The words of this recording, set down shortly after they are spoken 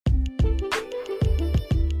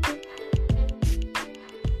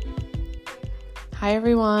Hi,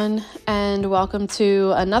 everyone, and welcome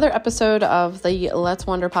to another episode of the Let's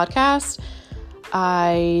Wander podcast.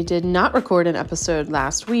 I did not record an episode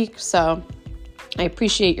last week, so I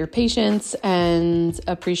appreciate your patience and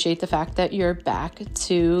appreciate the fact that you're back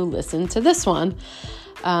to listen to this one.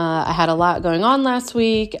 I had a lot going on last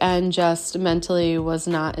week and just mentally was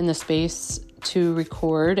not in the space to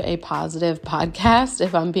record a positive podcast,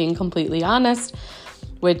 if I'm being completely honest,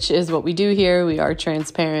 which is what we do here. We are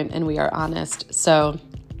transparent and we are honest. So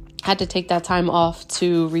had to take that time off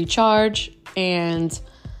to recharge, and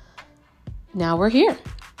now we're here.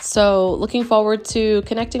 So looking forward to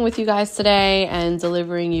connecting with you guys today and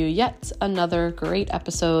delivering you yet another great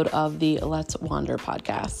episode of the Let's Wander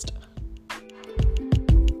podcast.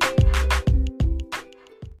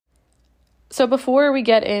 So before we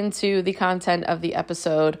get into the content of the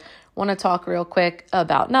episode, I want to talk real quick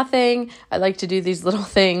about nothing. I like to do these little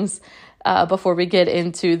things before we get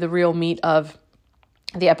into the real meat of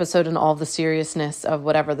the episode and all the seriousness of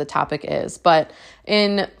whatever the topic is. But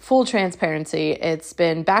in full transparency, it's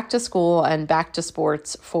been back to school and back to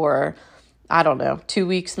sports for, 2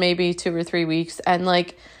 weeks, maybe 2 or 3 weeks. And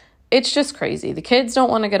it's just crazy. The kids don't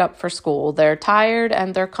want to get up for school. They're tired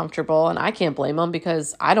and they're comfortable, and I can't blame them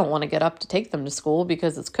because I don't want to get up to take them to school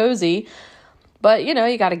because it's cozy. But, you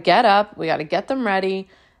got to get up. We got to get them ready.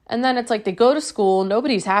 And then it's like they go to school.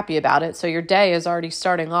 Nobody's happy about it. So your day is already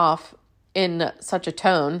starting off in such a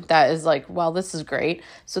tone that is like, well, this is great.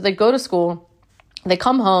 So they go to school. They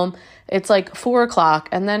come home. It's 4:00.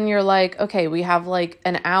 And then you're like, okay, we have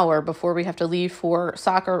an hour before we have to leave for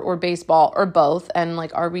soccer or baseball or both. And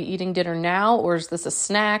are we eating dinner now? Or is this a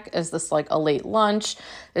snack? Is this a late lunch?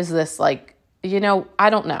 Is this I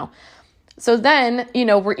don't know. So then,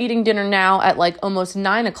 we're eating dinner now at almost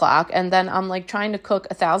 9:00. And then I'm trying to cook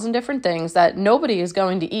 1,000 different things that nobody is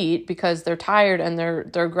going to eat because they're tired and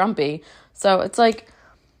they're grumpy. So it's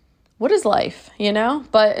what is life,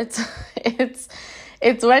 But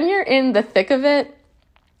it's when you're in the thick of it,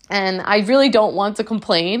 and I really don't want to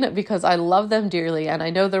complain because I love them dearly. And I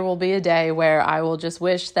know there will be a day where I will just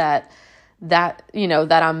wish that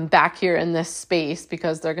I'm back here in this space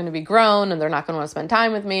because they're going to be grown and they're not going to want to spend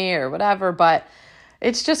time with me or whatever, but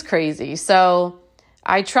it's just crazy. So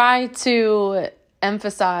I try to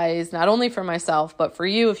emphasize, not only for myself, but for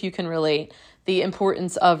you, if you can relate, the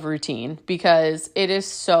importance of routine, because it is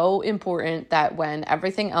so important that when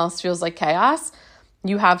everything else feels like chaos,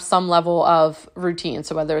 you have some level of routine.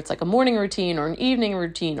 So whether it's a morning routine or an evening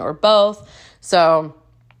routine or both. So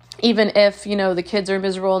even if, the kids are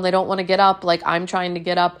miserable and they don't want to get up, I'm trying to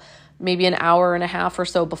get up maybe an hour and a half or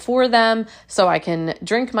so before them so I can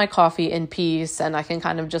drink my coffee in peace and I can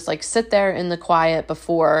kind of just sit there in the quiet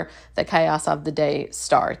before the chaos of the day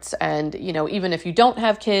starts. And, even if you don't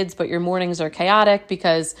have kids, but your mornings are chaotic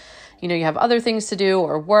because you have other things to do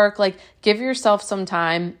or work, give yourself some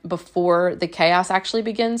time before the chaos actually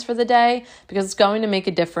begins for the day, because it's going to make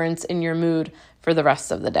a difference in your mood for the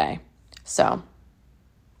rest of the day.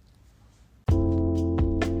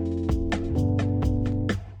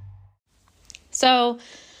 So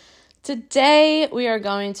today we are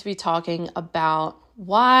going to be talking about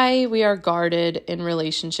why we are guarded in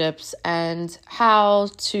relationships and how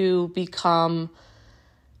to become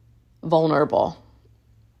vulnerable.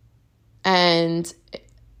 And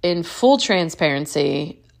in full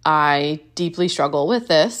transparency, I deeply struggle with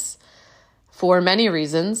this for many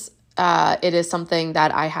reasons. It is something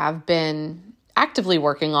that I have been actively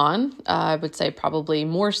working on. I would say probably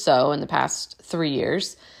more so in the past 3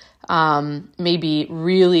 years. Maybe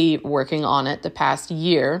really working on it the past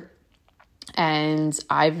year. And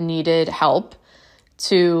I've needed help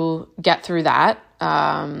to get through that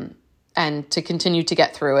and to continue to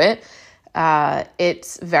get through it.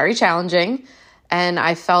 It's very challenging, and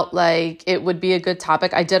I felt like it would be a good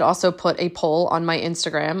topic. I did also put a poll on my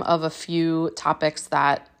Instagram of a few topics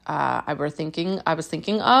that I was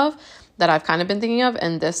thinking of, that I've kind of been thinking of,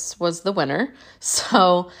 and this was the winner.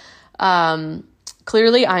 So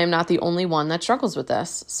clearly I am not the only one that struggles with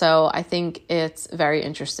this. So I think it's very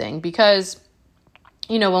interesting because,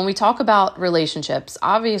 when we talk about relationships,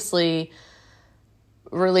 obviously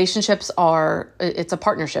relationships it's a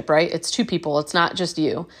partnership, right? It's two people. It's not just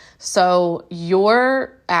you. So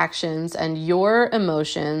your actions and your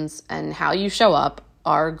emotions and how you show up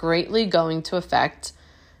are greatly going to affect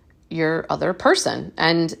your other person.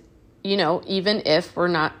 And, even if we're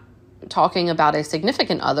not talking about a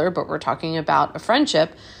significant other, but we're talking about a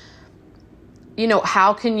friendship,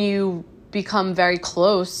 how can you become very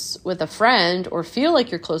close with a friend or feel like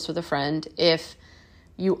you're close with a friend if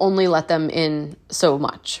you only let them in so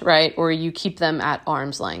much, right? Or you keep them at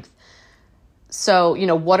arm's length. So,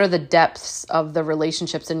 what are the depths of the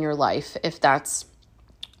relationships in your life if that's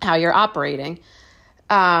how you're operating?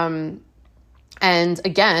 And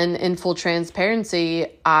again, in full transparency,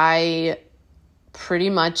 I pretty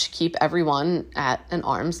much keep everyone at an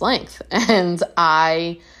arm's length. And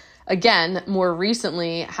I, again, more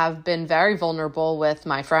recently have been very vulnerable with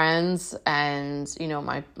my friends and,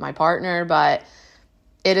 my partner, but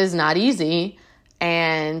it is not easy.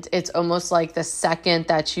 And it's almost like the second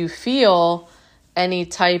that you feel any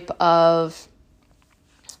type of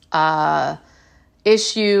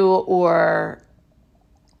issue or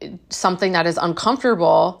something that is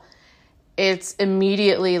uncomfortable, it's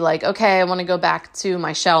immediately like, okay, I want to go back to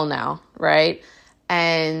my shell now, right?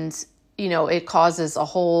 And, it causes a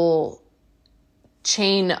whole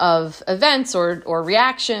chain of events or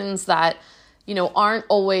reactions that, aren't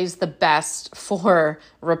always the best for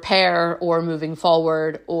repair or moving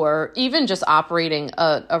forward or even just operating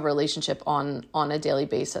a relationship on a daily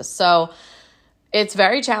basis. So it's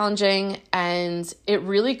very challenging, and it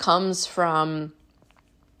really comes from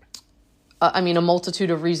a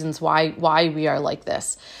multitude of reasons why we are like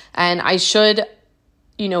this. And I should,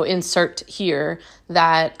 insert here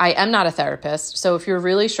that I am not a therapist. So if you're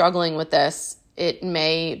really struggling with this, it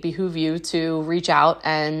may behoove you to reach out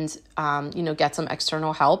and, get some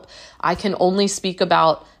external help. I can only speak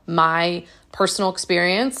about my personal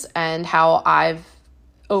experience and how I've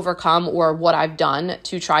overcome or what I've done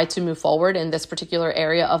to try to move forward in this particular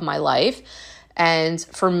area of my life. And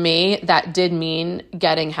for me, that did mean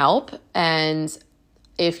getting help. And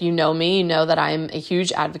if you know me, you know that I'm a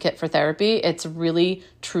huge advocate for therapy. It's really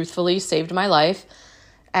truthfully saved my life.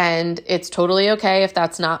 And it's totally okay if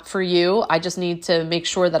that's not for you. I just need to make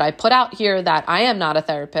sure that I put out here that I am not a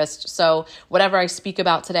therapist. So whatever I speak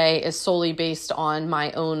about today is solely based on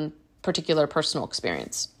my own particular personal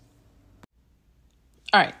experience.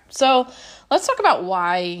 All right, so let's talk about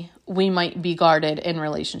why we might be guarded in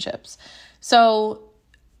relationships. So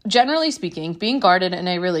generally speaking, being guarded in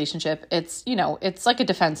a relationship, it's like a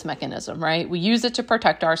defense mechanism, right? We use it to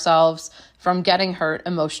protect ourselves from getting hurt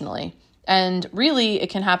emotionally. And really,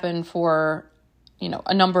 it can happen for,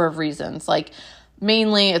 a number of reasons. Like,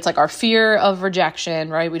 mainly, it's like our fear of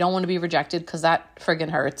rejection, right? We don't want to be rejected because that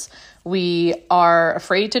friggin' hurts. We are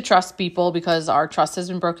afraid to trust people because our trust has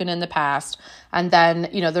been broken in the past. And then,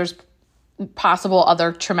 there's possible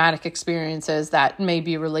other traumatic experiences that may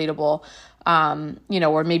be relatable,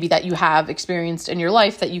 or maybe that you have experienced in your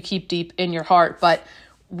life that you keep deep in your heart. But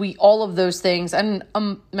all of those things, and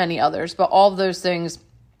many others, but all of those things,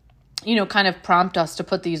 kind of prompt us to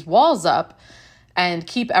put these walls up and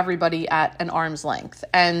keep everybody at an arm's length.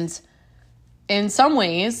 And in some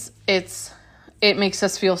ways, it makes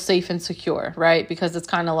us feel safe and secure, right? Because it's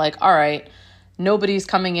kind of like, all right, nobody's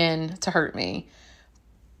coming in to hurt me.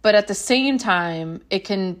 But at the same time, it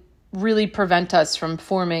can really prevent us from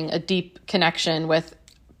forming a deep connection with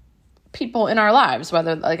people in our lives,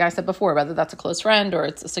 whether, like I said before, whether that's a close friend or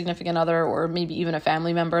it's a significant other or maybe even a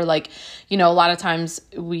family member. Like, a lot of times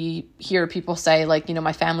we hear people say, like,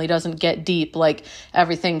 my family doesn't get deep, like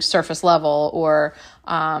everything's surface level, or,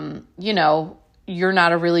 you're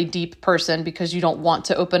not a really deep person because you don't want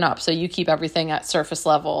to open up. So you keep everything at surface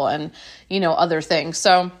level and, other things.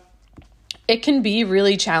 So it can be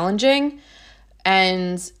really challenging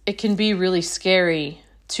and it can be really scary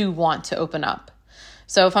to want to open up.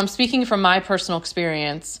 So if I'm speaking from my personal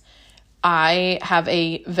experience, I have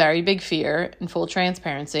a very big fear, in full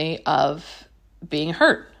transparency, of being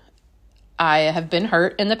hurt. I have been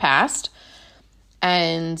hurt in the past,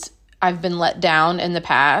 and I've been let down in the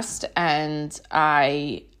past, and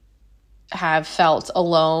I have felt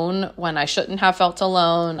alone when I shouldn't have felt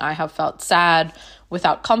alone. I have felt sad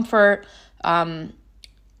without comfort. I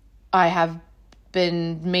have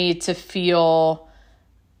been made to feel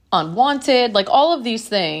unwanted, like all of these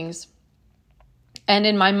things. And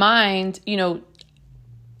in my mind,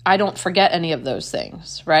 I don't forget any of those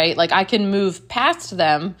things, right? Like I can move past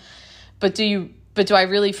them, but do I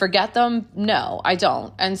really forget them? No, I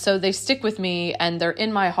don't. And so they stick with me and they're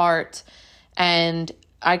in my heart. And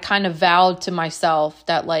I kind of vowed to myself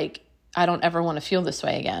that, like, I don't ever want to feel this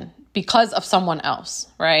way again because of someone else,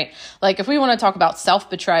 right? Like if we want to talk about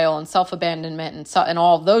self-betrayal and self-abandonment and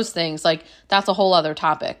all of those things, like that's a whole other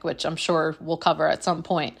topic, which I'm sure we'll cover at some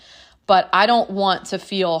point. But I don't want to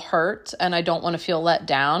feel hurt and I don't want to feel let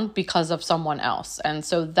down because of someone else. And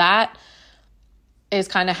so that is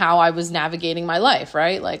kind of how I was navigating my life,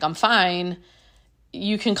 right? Like I'm fine.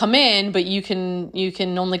 You can come in, but you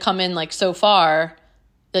can only come in like so far.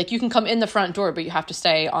 Like you can come in the front door, but you have to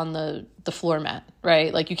stay on the floor mat,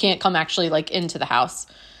 right? Like you can't come actually like into the house.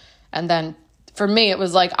 And then for me, it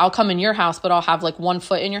was like, I'll come in your house, but I'll have like 1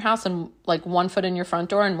 foot in your house and like 1 foot in your front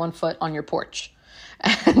door and 1 foot on your porch.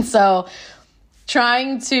 And so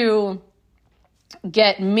trying to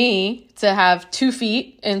get me to have 2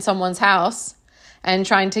 feet in someone's house and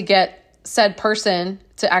trying to get said person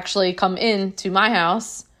to actually come into my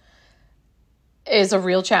house is a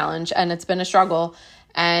real challenge, and it's been a struggle,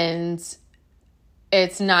 and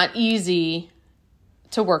it's not easy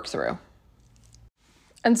to work through.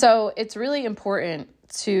 And so it's really important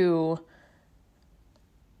to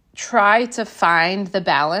try to find the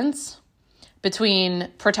balance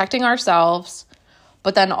between protecting ourselves,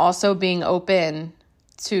 but then also being open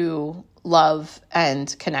to love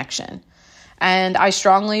and connection. And I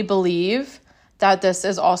strongly believe that this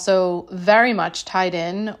is also very much tied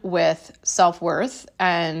in with self-worth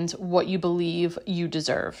and what you believe you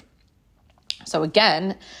deserve. So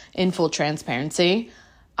again, in full transparency,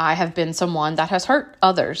 I have been someone that has hurt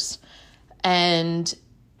others. And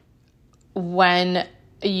when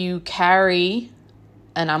you carry,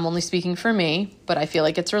 and I'm only speaking for me, but I feel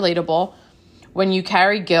like it's relatable, when you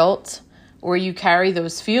carry guilt or you carry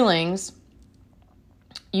those feelings,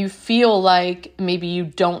 you feel like maybe you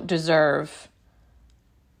don't deserve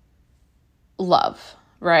love,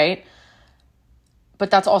 right?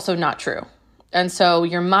 But that's also not true. And so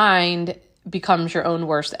your mind becomes your own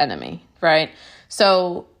worst enemy, right?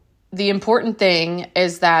 So the important thing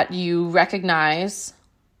is that you recognize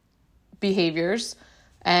behaviors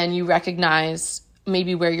and you recognize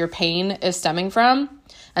maybe where your pain is stemming from,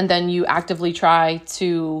 and then you actively try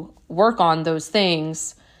to work on those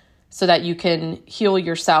things so that you can heal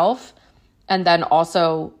yourself and then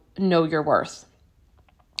also know your worth.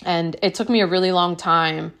 And it took me a really long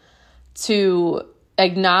time to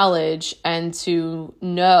acknowledge and to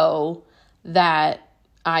know that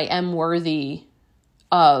I am worthy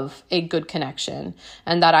of a good connection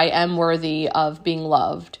and that I am worthy of being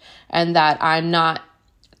loved and that I'm not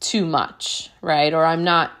too much, right? Or I'm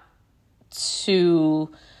not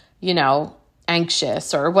too,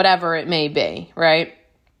 anxious or whatever it may be, right?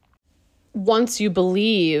 Once you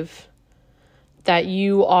believe that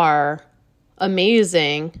you are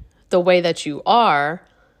amazing the way that you are,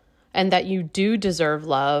 and that you do deserve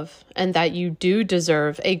love, and that you do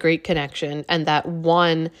deserve a great connection, and that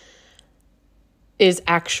one is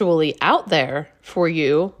actually out there for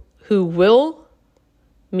you who will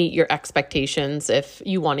meet your expectations, if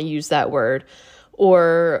you want to use that word,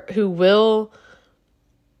 or who will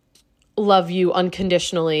love you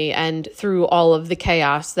unconditionally and through all of the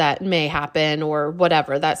chaos that may happen or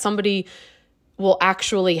whatever, that somebody will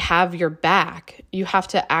actually have your back. You have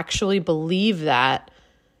to actually believe that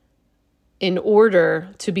in order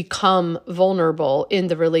to become vulnerable in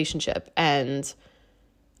the relationship. And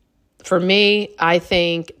for me, I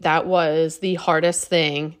think that was the hardest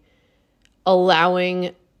thing,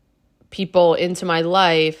 allowing people into my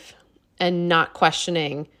life and not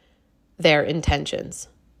questioning their intentions.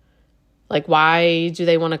 Like, why do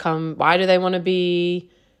they want to come? Why do they want to be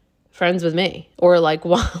friends with me? Or like,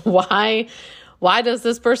 why does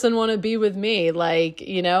this person want to be with me? Like,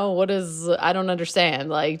 I don't understand.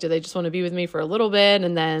 Like, do they just want to be with me for a little bit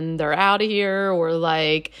and then they're out of here? Or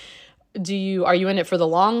like, are you in it for the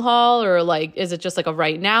long haul? Or like, is it just like a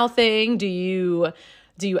right now thing? Do you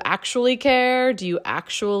actually care? Do you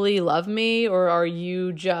actually love me? Or are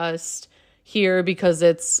you just here because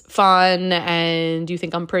it's fun and you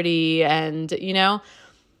think I'm pretty and,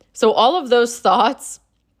 So all of those thoughts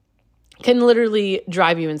can literally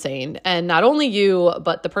drive you insane. And not only you,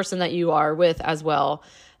 but the person that you are with as well.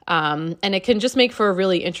 And it can just make for a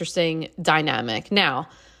really interesting dynamic. Now,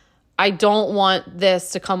 I don't want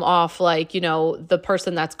this to come off like, the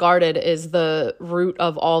person that's guarded is the root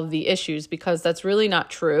of all of the issues, because that's really not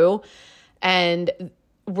true. And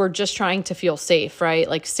we're just trying to feel safe, right?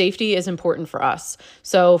 Like, safety is important for us.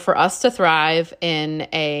 So for us to thrive in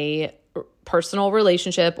a personal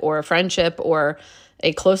relationship or a friendship or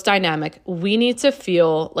a close dynamic, we need to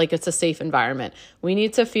feel like it's a safe environment. We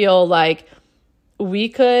need to feel like we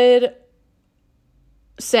could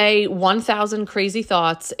say 1,000 crazy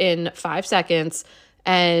thoughts in 5 seconds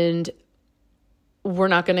and we're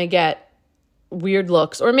not going to get weird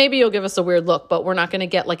looks, or maybe you'll give us a weird look, but we're not going to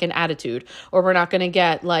get like an attitude, or we're not going to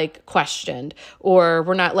get like questioned, or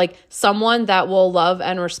we're not like someone that will love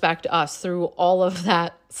and respect us through all of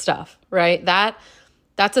that stuff, right?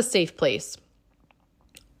 That's a safe place.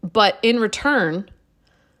 But in return,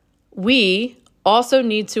 we also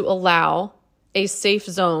need to allow a safe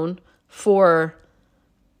zone for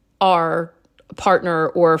our partner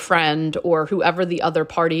or friend or whoever the other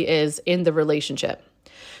party is in the relationship.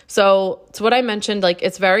 So it's what I mentioned, like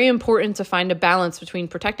it's very important to find a balance between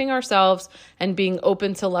protecting ourselves and being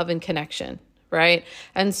open to love and connection, right?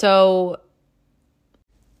 And so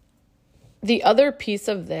the other piece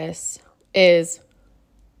of this is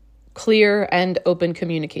clear and open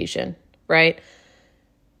communication, right?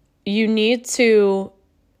 You need to,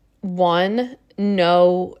 one,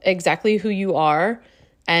 know exactly who you are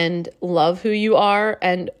and love who you are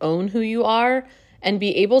and own who you are and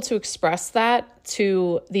be able to express that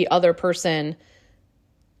to the other person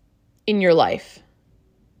in your life.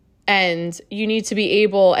 And you need to be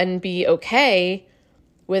able and be okay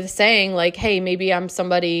with saying like, hey, maybe I'm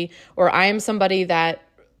somebody, or I am somebody that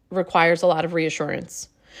requires a lot of reassurance,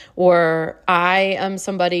 or I am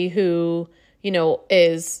somebody who,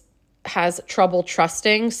 has trouble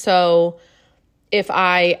trusting. So if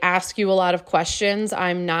I ask you a lot of questions,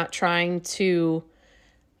 I'm not trying to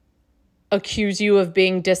accuse you of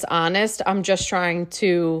being dishonest. I'm just trying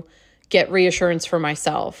to get reassurance for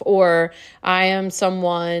myself. Or I am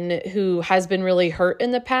someone who has been really hurt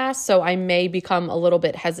in the past, so I may become a little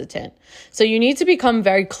bit hesitant. So you need to become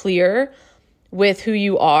very clear with who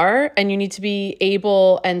you are, and you need to be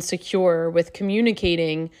able and secure with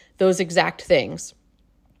communicating those exact things.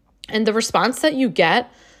 And the response that you get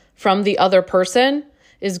from the other person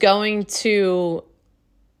is going to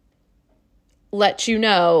let you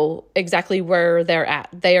know exactly where they're at.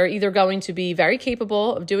 They are either going to be very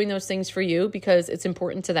capable of doing those things for you because it's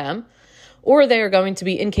important to them, or they are going to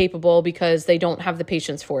be incapable because they don't have the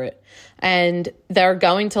patience for it. And they're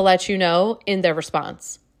going to let you know in their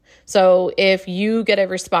response. So if you get a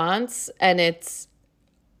response and it's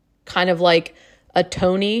kind of like a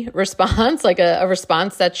Tony response, like a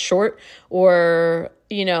response that's short or,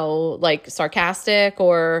 like sarcastic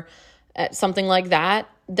or something like that,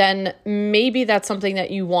 then maybe that's something that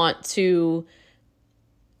you want to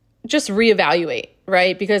just reevaluate,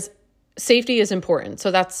 right? Because safety is important.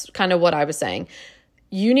 So that's kind of what I was saying.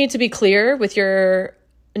 You need to be clear with your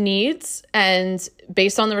needs, and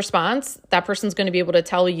based on the response, that person's going to be able to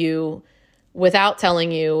tell you without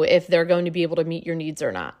telling you if they're going to be able to meet your needs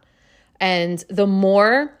or not. And the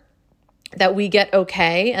more that we get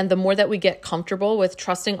okay, and the more that we get comfortable with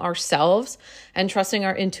trusting ourselves and trusting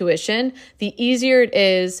our intuition, the easier it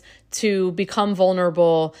is to become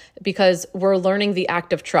vulnerable, because we're learning the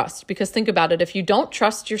act of trust. Because think about it, if you don't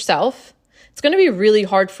trust yourself, it's going to be really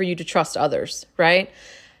hard for you to trust others, right?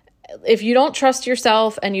 If you don't trust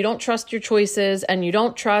yourself and you don't trust your choices and you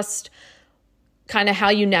don't trust kind of how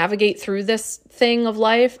you navigate through this thing of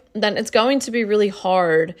life, then it's going to be really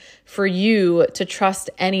hard for you to trust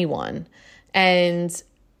anyone. And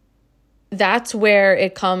that's where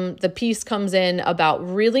the piece comes in about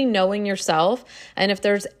really knowing yourself. And if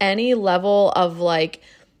there's any level of like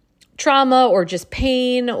trauma or just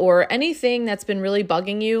pain or anything that's been really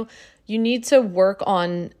bugging you, you need to work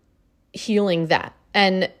on healing that.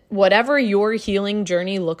 And whatever your healing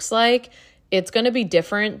journey looks like, it's going to be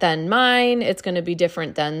different than mine. It's going to be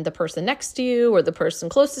different than the person next to you or the person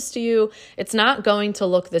closest to you. It's not going to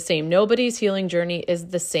look the same. Nobody's healing journey is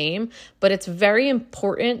the same, but it's very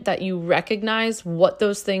important that you recognize what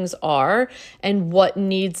those things are and what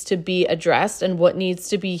needs to be addressed and what needs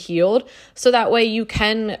to be healed. So that way you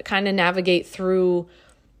can kind of navigate through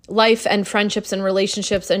life and friendships and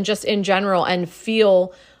relationships and just in general and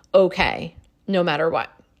feel okay no matter what.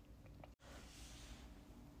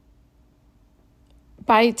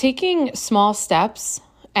 By taking small steps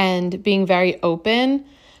and being very open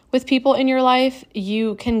with people in your life,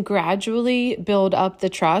 you can gradually build up the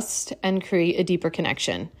trust and create a deeper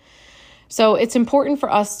connection. So it's important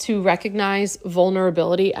for us to recognize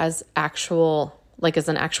vulnerability as an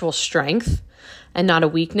actual strength and not a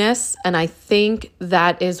weakness. And I think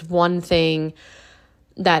that is one thing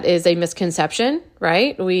that is a misconception,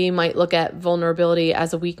 right? We might look at vulnerability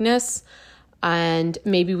as a weakness, and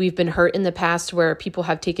maybe we've been hurt in the past where people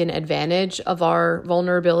have taken advantage of our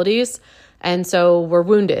vulnerabilities, and so we're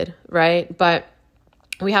wounded, right? But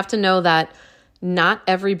we have to know that not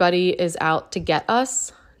everybody is out to get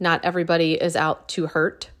us. Not everybody is out to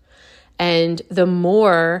hurt. And the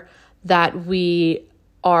more that we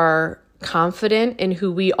are confident in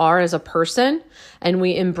who we are as a person, and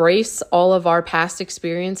we embrace all of our past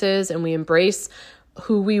experiences, and we embrace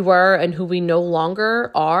who we were and who we no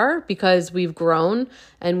longer are, because we've grown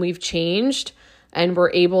and we've changed, and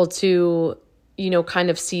we're able to, kind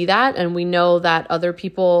of see that, and we know that other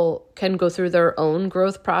people can go through their own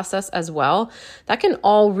growth process as well. That can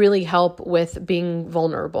all really help with being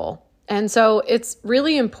vulnerable. And so it's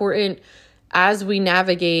really important as we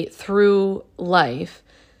navigate through life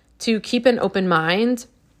to keep an open mind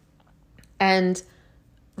and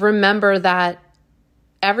remember that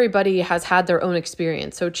everybody has had their own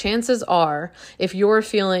experience. So chances are, if you're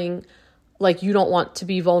feeling like you don't want to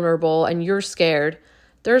be vulnerable and you're scared,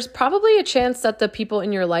 there's probably a chance that the people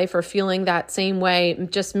in your life are feeling that same way,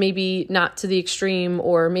 just maybe not to the extreme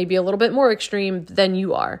or maybe a little bit more extreme than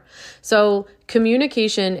you are. So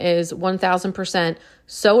communication is 1000%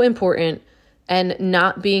 so important, and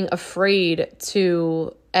not being afraid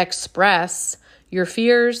to express your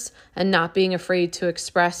fears and not being afraid to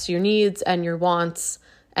express your needs and your wants,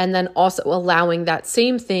 and then also allowing that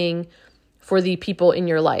same thing for the people in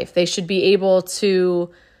your life. They should be able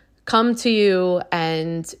to come to you,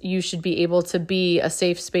 and you should be able to be a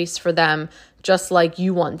safe space for them, just like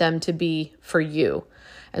you want them to be for you.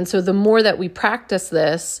 And so the more that we practice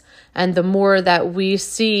this, and the more that we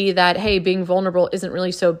see that, hey, being vulnerable isn't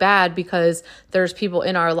really so bad because there's people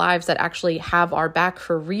in our lives that actually have our back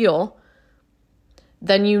for real,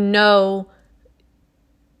 then you know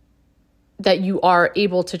that you are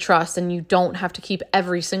able to trust, and you don't have to keep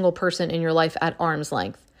every single person in your life at arm's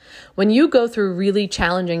length. When you go through really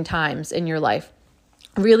challenging times in your life,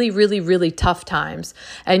 really, really, really tough times,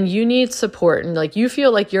 and you need support and like you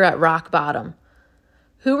feel like you're at rock bottom,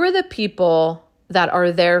 who are the people that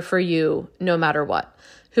are there for you no matter what?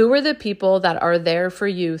 Who are the people that are there for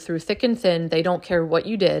you through thick and thin? They don't care what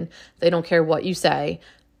you did. They don't care what you say.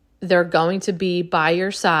 They're going to be by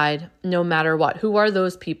your side no matter what. Who are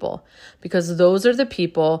those people? Because those are the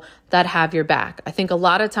people that have your back. I think a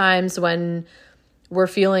lot of times when we're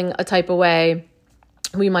feeling a type of way,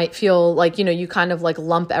 we might feel like, you kind of like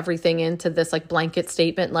lump everything into this like blanket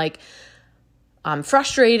statement, like I'm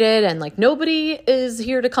frustrated and like nobody is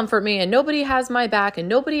here to comfort me and nobody has my back and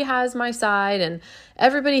nobody has my side and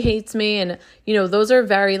everybody hates me. And, those are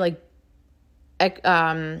very like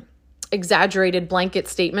exaggerated blanket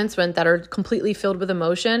statements that are completely filled with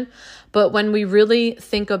emotion. But when we really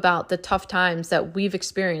think about the tough times that we've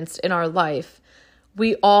experienced in our life,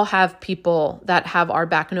 we all have people that have our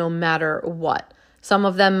back no matter what. Some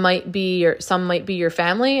of them might be your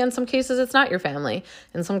family. In some cases, it's not your family.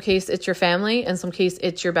 In some cases, it's your family. In some cases,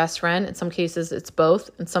 it's your best friend. In some cases, it's both.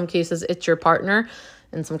 In some cases, it's your partner.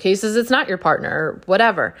 In some cases, it's not your partner or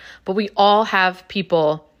whatever. But we all have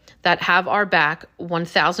people that have our back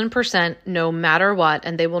 1000% no matter what,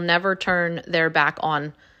 and they will never turn their back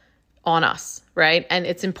on us, right? And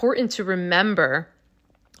it's important to remember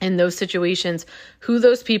in those situations who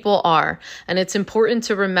those people are. And it's important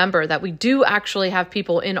to remember that we do actually have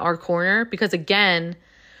people in our corner, because again,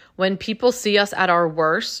 when people see us at our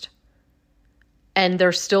worst and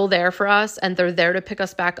they're still there for us and they're there to pick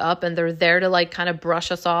us back up and they're there to like kind of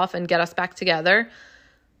brush us off and get us back together,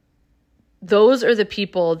 those are the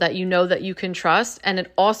people that that you can trust. And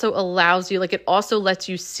it also allows you, it also lets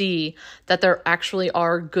you see that there actually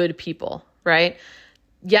are good people, right?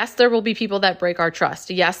 Yes, there will be people that break our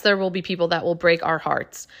trust. Yes, there will be people that will break our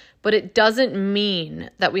hearts. But it doesn't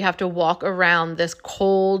mean that we have to walk around this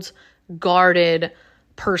cold, guarded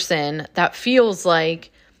person that feels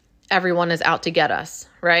like everyone is out to get us,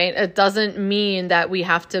 right? It doesn't mean that we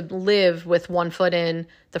have to live with one foot in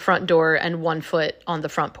the front door and one foot on the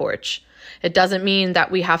front porch. It doesn't mean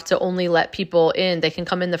that we have to only let people in. They can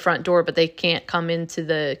come in the front door, but they can't come into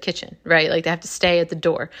the kitchen, right? Like they have to stay at the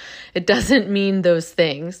door. It doesn't mean those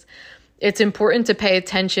things. It's important to pay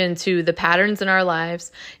attention to the patterns in our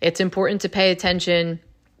lives. It's important to pay attention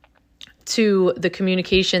to the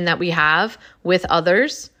communication that we have with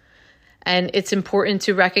others. And it's important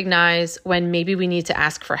to recognize when maybe we need to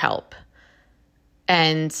ask for help.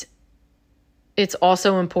 And it's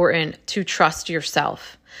also important to trust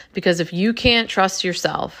yourself. Because if you can't trust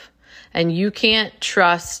yourself and you can't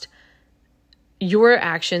trust your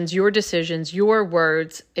actions, your decisions, your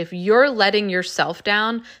words, if you're letting yourself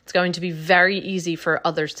down, it's going to be very easy for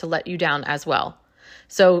others to let you down as well.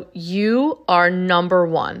 So you are number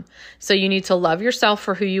one. So you need to love yourself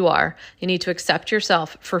for who you are. You need to accept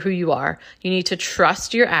yourself for who you are. You need to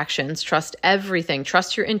trust your actions, trust everything,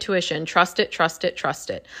 trust your intuition, trust it, trust it, trust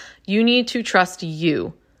it. You need to trust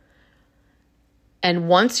you. And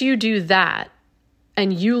once you do that,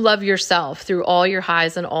 and you love yourself through all your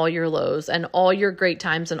highs and all your lows and all your great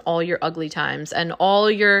times and all your ugly times and all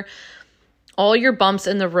your bumps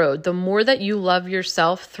in the road, the more that you love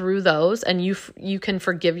yourself through those, and you can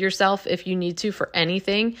forgive yourself if you need to for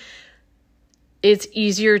anything, it's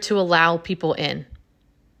easier to allow people in.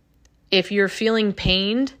 If you're feeling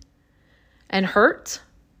pained and hurt,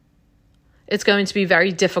 it's going to be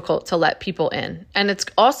very difficult to let people in. And it's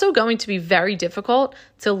also going to be very difficult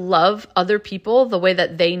to love other people the way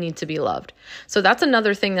that they need to be loved. So that's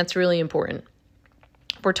another thing that's really important.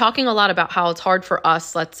 We're talking a lot about how it's hard for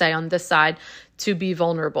us, let's say on this side, to be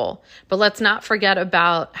vulnerable. But let's not forget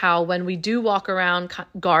about how when we do walk around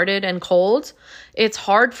guarded and cold, it's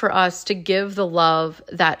hard for us to give the love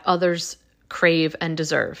that others crave and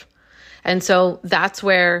deserve. And so that's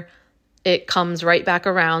where it comes right back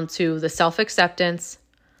around to the self-acceptance,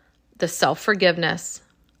 the self-forgiveness,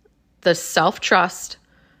 the self-trust,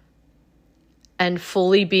 and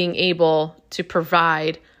fully being able to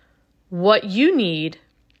provide what you need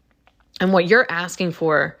and what you're asking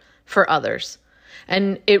for others.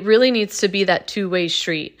 And it really needs to be that two-way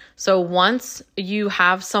street. So once you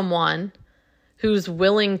have someone who's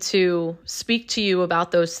willing to speak to you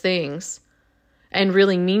about those things and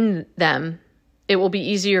really mean them, it will be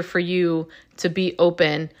easier for you to be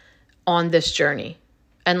open on this journey.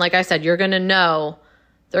 And like I said, you're going to know,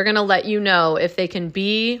 they're going to let you know if they can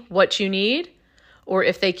be what you need or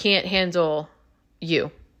if they can't handle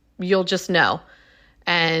you. You'll just know.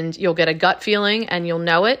 And you'll get a gut feeling and you'll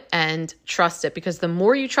know it and trust it, because the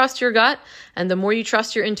more you trust your gut and the more you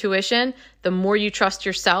trust your intuition, the more you trust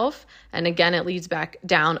yourself. And again, it leads back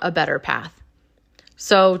down a better path.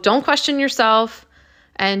 So don't question yourself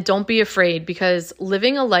and don't be afraid, because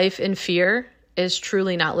living a life in fear is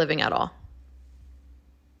truly not living at all.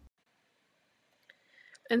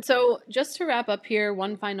 And so just to wrap up here,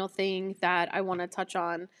 one final thing that I want to touch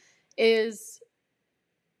on is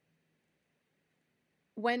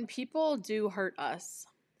when people do hurt us.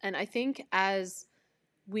 And I think as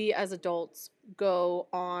we as adults go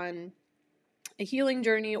on a healing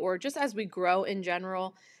journey, or just as we grow in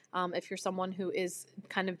general, if you're someone who is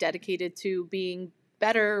kind of dedicated to being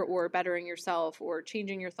better or bettering yourself or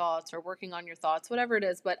changing your thoughts or working on your thoughts, whatever it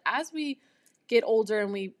is. But as we get older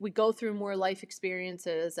and we go through more life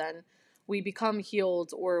experiences and we become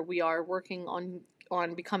healed, or we are working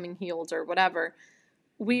on becoming healed or whatever,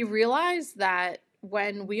 we realize that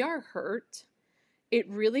when we are hurt, it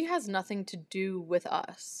really has nothing to do with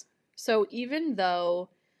us. So even though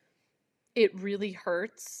it really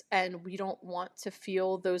hurts and we don't want to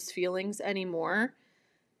feel those feelings anymore,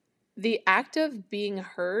 the act of being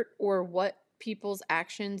hurt or what people's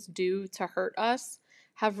actions do to hurt us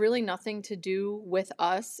have really nothing to do with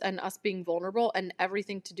us and us being vulnerable, and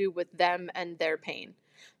everything to do with them and their pain.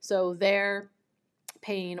 So their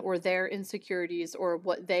pain or their insecurities or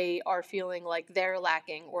what they are feeling like they're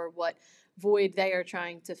lacking, or what void they are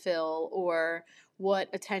trying to fill, or what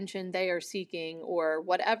attention they are seeking, or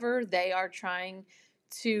whatever they are trying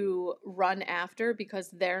to run after because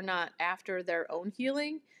they're not after their own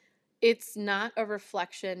healing, it's not a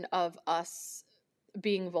reflection of us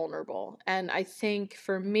being vulnerable. And I think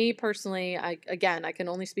for me personally, I can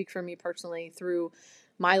only speak for me personally through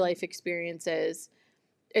my life experiences.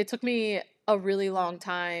 It took me a really long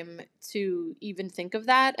time to even think of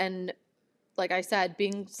that. And like I said,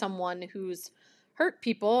 being someone who's hurt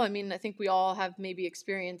people, I mean, I think we all have maybe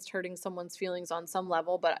experienced hurting someone's feelings on some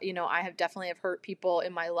level, but I have definitely have hurt people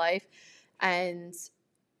in my life. And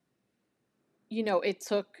it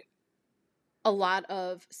took a lot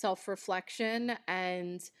of self-reflection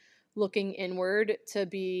and looking inward to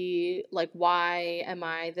be like, why am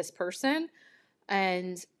I this person?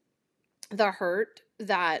 And the hurt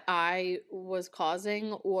that I was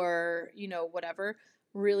causing, or, whatever,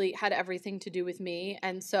 really had everything to do with me.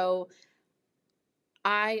 And so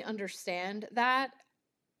I understand that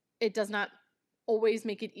it does not always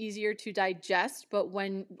make it easier to digest, but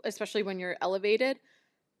especially when you're elevated,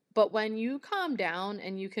 but when you calm down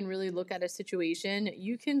and you can really look at a situation,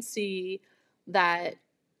 you can see that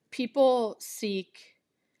people seek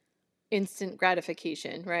instant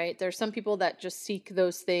gratification, right? There's some people that just seek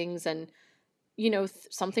those things, and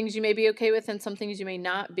some things you may be okay with and some things you may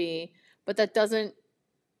not be, but that doesn't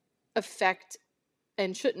affect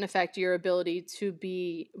and shouldn't affect your ability to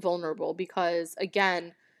be vulnerable, because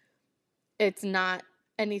again, it's not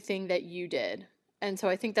anything that you did. And so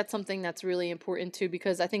I think that's something that's really important too,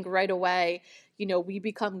 because I think right away, we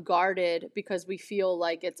become guarded because we feel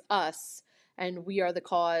like it's us and we are the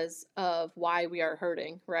cause of why we are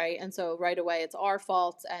hurting, right? And so right away it's our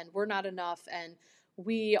fault and we're not enough and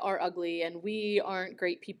we are ugly and we aren't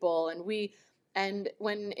great people and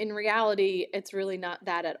when in reality it's really not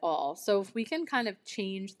that at all. So if we can kind of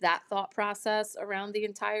change that thought process around the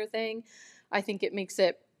entire thing, I think it makes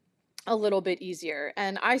it a little bit easier.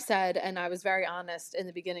 And I said, and I was very honest in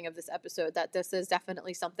the beginning of this episode, that this is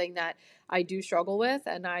definitely something that I do struggle with.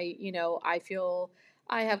 And I feel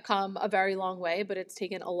I have come a very long way, but it's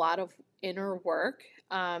taken a lot of inner work.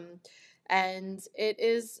 And it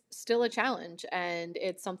is still a challenge. And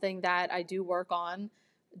it's something that I do work on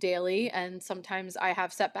daily. And sometimes I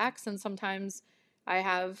have setbacks and sometimes I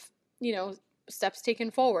have, steps taken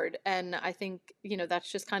forward. And I think,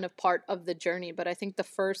 that's just kind of part of the journey. But I think the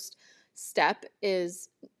first step is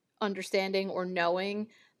understanding or knowing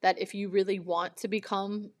that if you really want to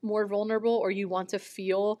become more vulnerable, or you want to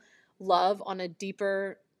feel love on a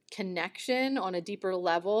deeper connection, on a deeper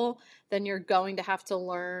level, then you're going to have to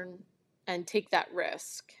learn and take that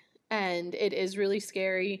risk. And it is really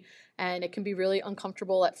scary, and it can be really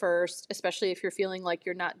uncomfortable at first, especially if you're feeling like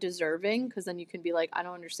you're not deserving, because then you can be like, I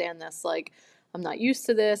don't understand this. Like, I'm not used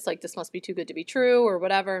to this. Like, this must be too good to be true, or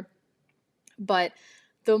whatever. But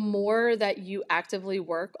the more that you actively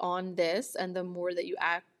work on this, and the more that you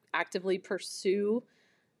actively pursue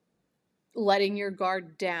letting your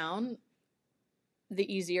guard down,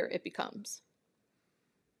 the easier it becomes.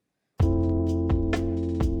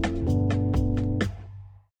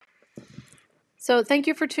 So thank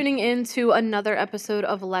you for tuning in to another episode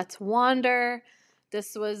of Let's Wander.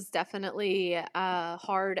 This was definitely a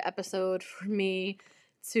hard episode for me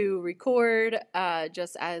to record,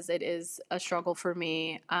 just as it is a struggle for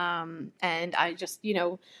me. And I just,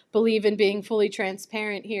 believe in being fully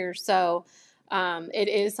transparent here. So it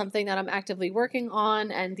is something that I'm actively working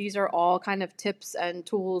on. And these are all kind of tips and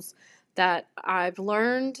tools that I've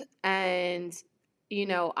learned. And,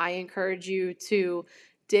 I encourage you to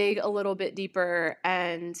dig a little bit deeper,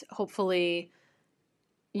 and hopefully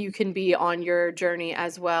you can be on your journey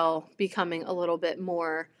as well, becoming a little bit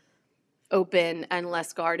more open and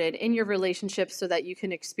less guarded in your relationships, so that you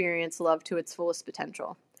can experience love to its fullest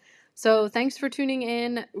potential. So thanks for tuning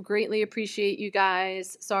in. Greatly appreciate you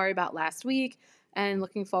guys. Sorry about last week, and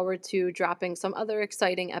looking forward to dropping some other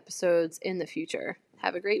exciting episodes in the future.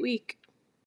 Have a great week.